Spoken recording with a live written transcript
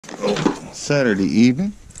Saturday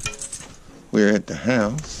evening, we're at the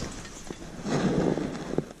house.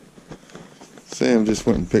 Sam just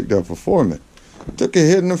went and picked up a Foreman. Took a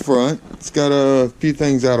hit in the front. It's got a few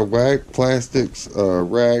things out of whack. Plastics,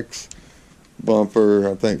 racks, bumper,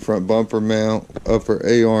 I think front bumper mount, upper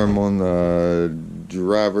A-arm on the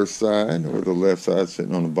driver's side, or the left side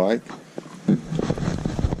sitting on the bike.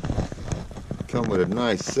 Come with a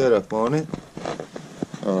nice setup on it.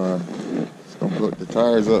 Just gonna put the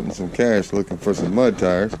tires up and some cash, looking for some mud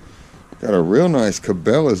tires. Got a real nice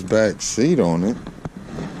Cabela's back seat on it.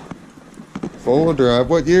 Four-wheel drive.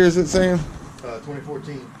 What year is it, Sam?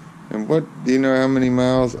 2014. And what, do you know how many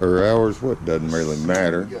miles or hours? What, doesn't really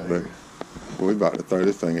matter. But we're about to throw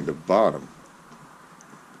this thing at the bottom.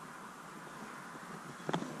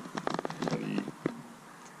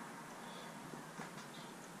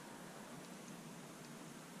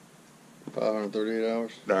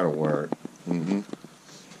 $538. That'll work.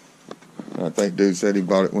 I think dude said he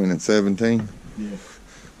bought it when at 17. Yeah.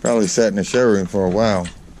 Probably sat in the showroom for a while.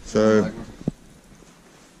 So,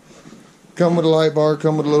 come with a light bar,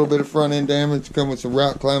 come with a little bit of front end damage, come with some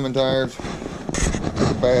rock climbing tires.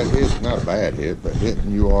 A bad hit, not a bad hit, but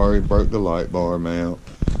hitting you already broke the light bar mount.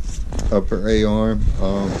 Upper A-arm.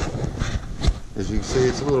 As you can see,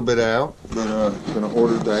 it's a little bit out, but gonna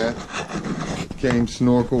order that. Came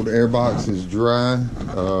snorkeled, airbox is dry.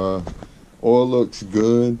 Oil looks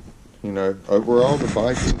good. You know, overall the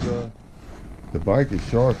bike is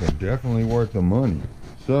sharp and definitely worth the money.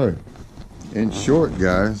 So, in short,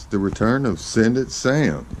 guys, the return of Send It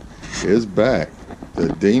Sam is back. The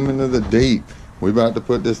demon of the deep. We about to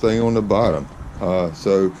put this thing on the bottom.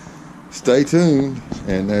 So stay tuned.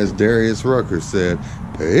 And as Darius Rucker said,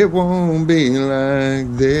 it won't be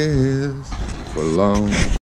like this for long.